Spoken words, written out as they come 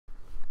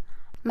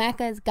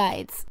Macca's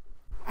Guides.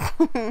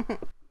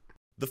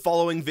 The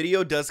following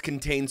video does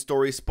contain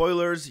story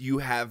spoilers. You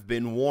have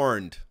been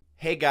warned.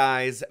 Hey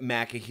guys,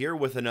 Macca here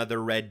with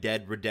another Red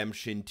Dead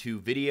Redemption 2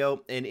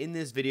 video, and in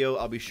this video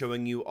I'll be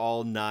showing you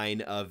all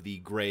 9 of the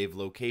grave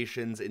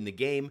locations in the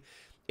game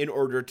in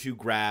order to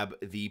grab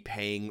the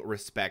Paying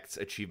Respects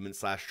achievement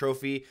 /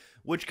 trophy,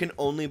 which can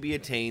only be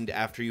attained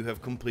after you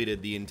have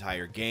completed the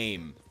entire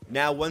game.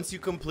 Now, once you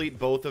complete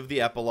both of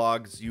the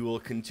epilogues, you will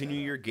continue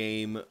your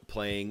game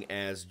playing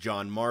as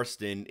John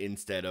Marston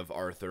instead of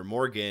Arthur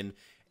Morgan.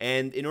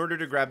 And in order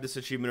to grab this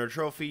achievement or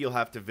trophy, you'll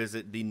have to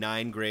visit the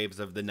 9 graves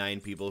of the 9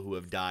 people who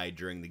have died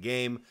during the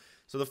game.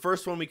 So the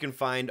first one we can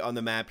find on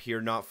the map here,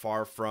 not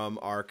far from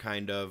our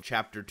kind of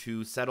Chapter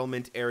 2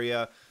 settlement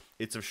area.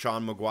 It's of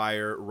Sean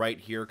Maguire right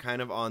here,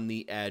 kind of on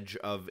the edge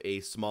of a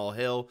small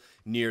hill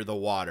near the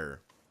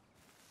water.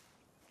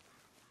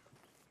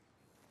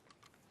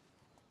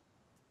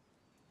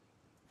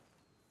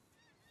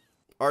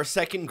 Our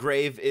second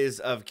grave is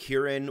of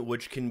Kieran,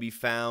 which can be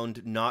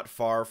found not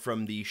far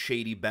from the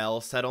Shady Bell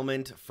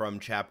settlement from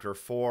Chapter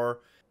 4.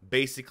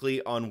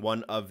 Basically on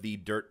one of the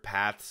dirt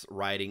paths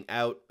riding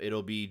out.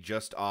 It'll be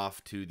just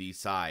off to the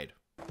side.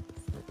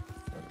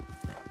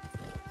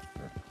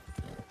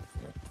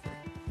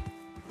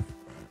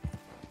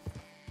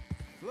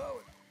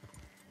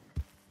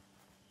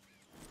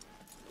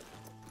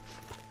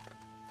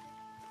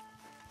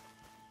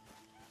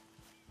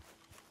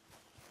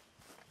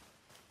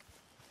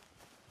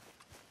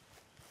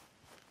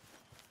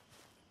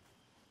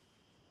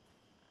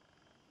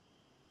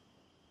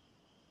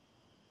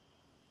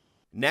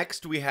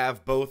 Next, we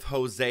have both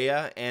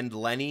Hosea and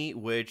Lenny,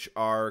 which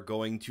are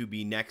going to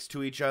be next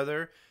to each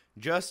other,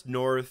 just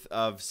north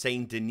of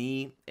Saint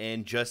Denis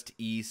and just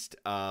east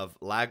of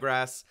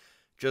Lagras,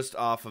 just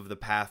off of the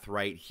path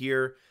right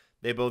here.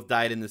 They both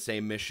died in the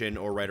same mission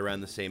or right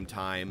around the same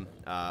time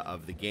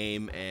of the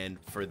game, and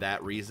for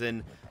that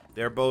reason,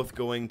 they're both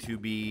going to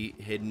be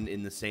hidden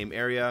in the same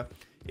area.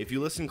 If you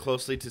listen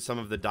closely to some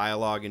of the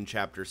dialogue in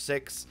Chapter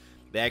 6,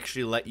 they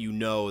actually let you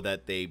know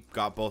that they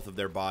got both of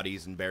their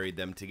bodies and buried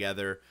them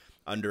together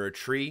under a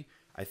tree.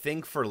 I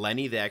think for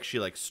Lenny, they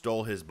actually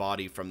stole his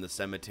body from the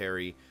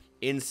cemetery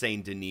in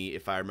Saint Denis,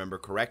 if I remember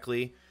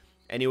correctly.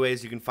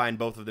 Anyways, you can find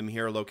both of them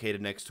here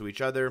located next to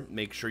each other.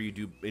 Make sure you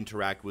do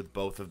interact with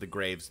both of the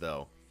graves,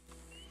 though.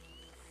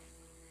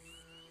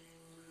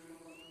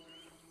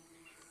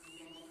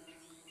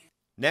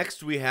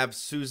 Next, we have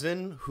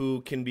Susan,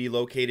 who can be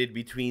located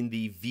between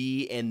the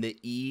V and the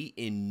E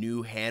in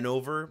New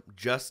Hanover,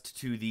 just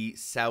to the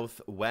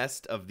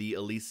southwest of the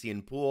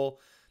Elysian Pool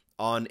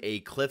on a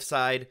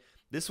cliffside.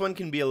 This one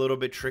can be a little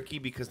bit tricky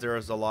because there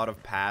is a lot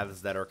of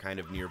paths that are kind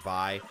of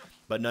nearby,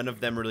 but none of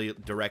them really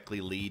directly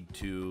lead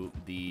to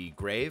the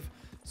grave.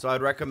 So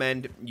I'd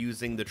recommend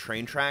using the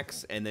train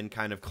tracks and then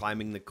kind of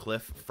climbing the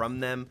cliff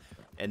from them,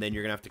 and then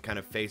you're going to have to kind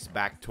of face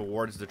back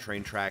towards the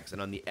train tracks, and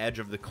on the edge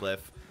of the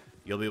cliff,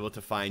 you'll be able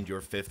to find your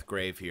 5th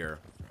grave here.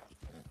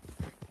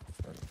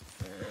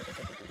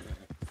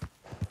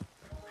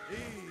 Easy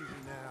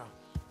now.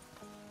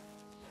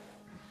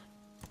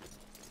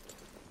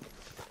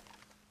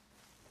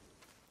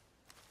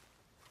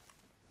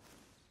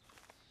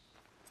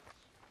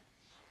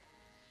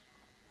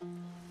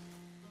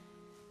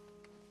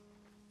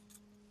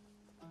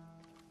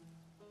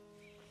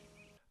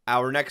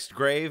 Our next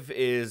grave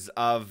is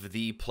of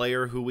the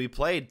player who we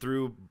played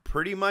through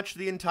pretty much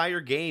the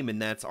entire game,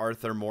 and that's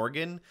Arthur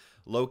Morgan,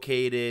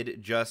 located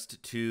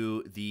just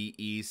to the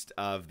east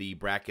of the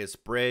Brackus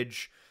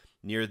Bridge,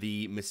 near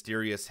the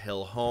Mysterious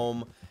Hill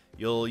home.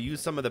 You'll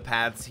use some of the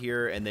paths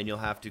here, and then you'll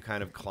have to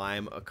kind of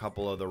climb a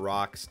couple of the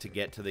rocks to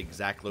get to the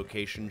exact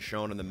location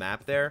shown on the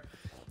map there.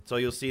 So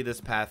you'll see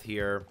this path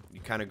here. You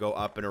kind of go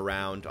up and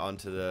around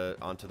onto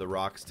the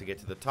rocks to get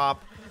to the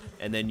top,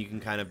 and then you can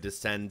kind of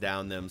descend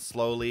down them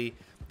slowly.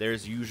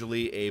 There's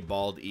usually a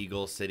bald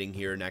eagle sitting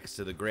here next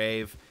to the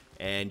grave,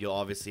 and you'll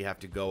obviously have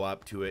to go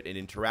up to it and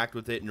interact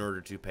with it in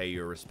order to pay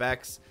your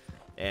respects.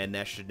 And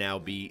that should now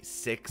be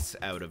 6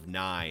 out of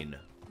 9.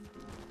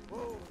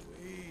 Whoa,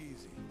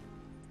 easy.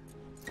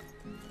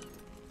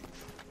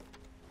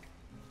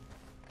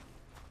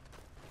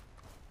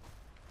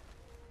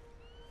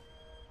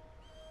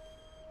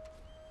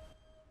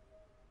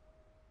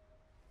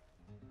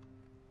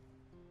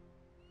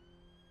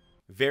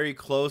 Very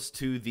close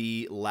to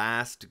the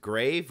last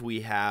grave,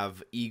 we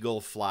have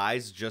Eagle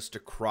Flies just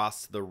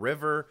across the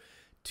river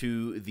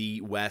to the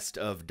west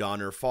of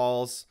Donner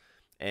Falls.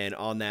 And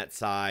on that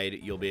side,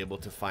 you'll be able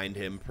to find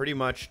him pretty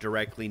much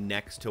directly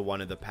next to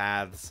one of the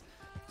paths.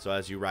 So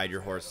as you ride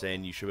your horse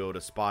in, you should be able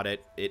to spot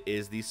it. It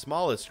is the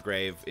smallest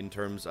grave in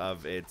terms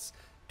of its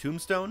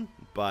tombstone,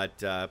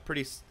 but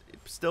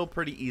still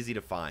pretty easy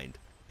to find.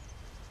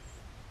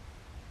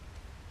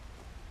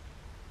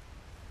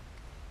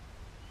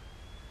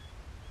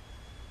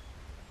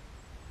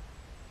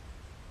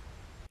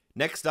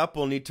 Next up,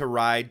 we'll need to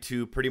ride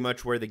to pretty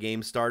much where the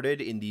game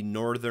started, in the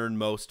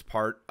northernmost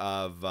part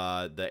of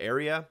the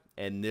area.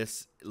 And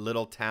this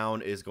little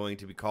town is going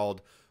to be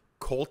called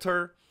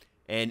Coulter.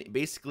 And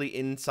basically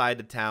inside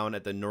the town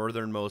at the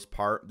northernmost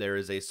part, there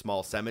is a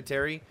small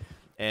cemetery.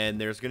 And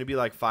there's going to be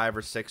like 5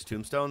 or 6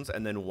 tombstones,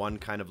 and then one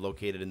kind of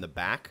located in the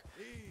back.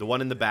 The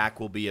one in the back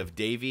will be of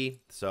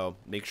Davy, so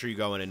make sure you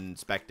go in and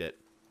inspect it.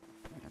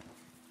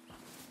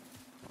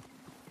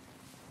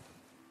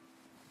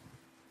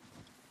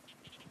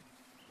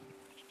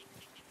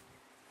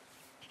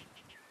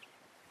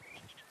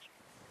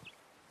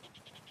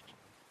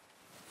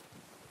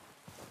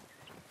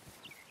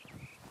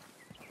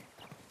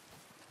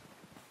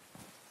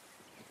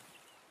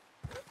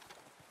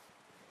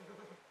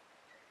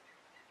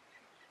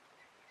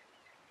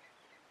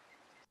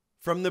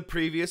 From the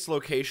previous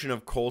location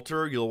of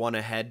Coulter, you'll want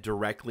to head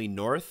directly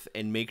north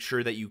and make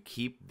sure that you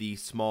keep the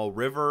small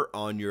river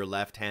on your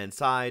left-hand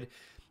side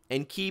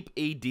and keep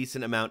a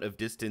decent amount of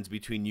distance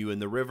between you and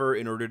the river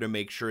in order to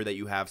make sure that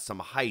you have some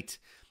height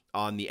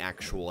on the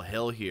actual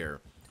hill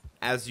here.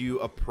 As you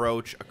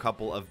approach a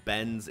couple of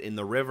bends in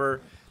the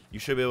river, you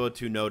should be able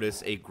to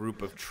notice a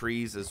group of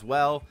trees as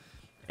well,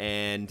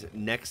 and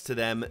next to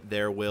them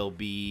there will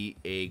be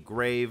a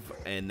grave,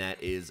 and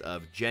that is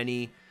of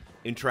Jenny.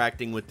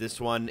 Interacting with this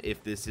one,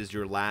 if this is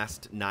your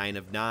last 9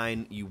 of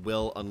 9, you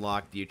will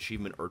unlock the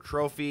achievement or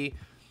trophy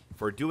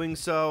for doing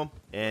so.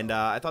 And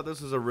I thought this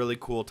was a really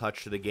cool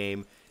touch to the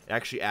game. It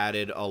actually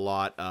added a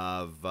lot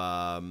of,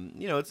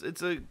 you know,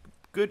 it's a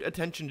good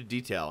attention to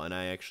detail, and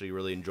I actually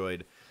really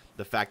enjoyed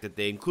the fact that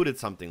they included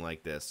something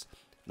like this.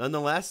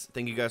 Nonetheless,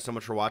 thank you guys so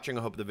much for watching.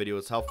 I hope the video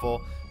was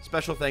helpful.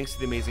 Special thanks to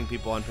the amazing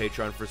people on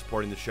Patreon for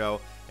supporting the show,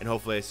 and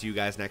hopefully I see you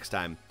guys next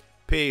time.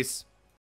 Peace.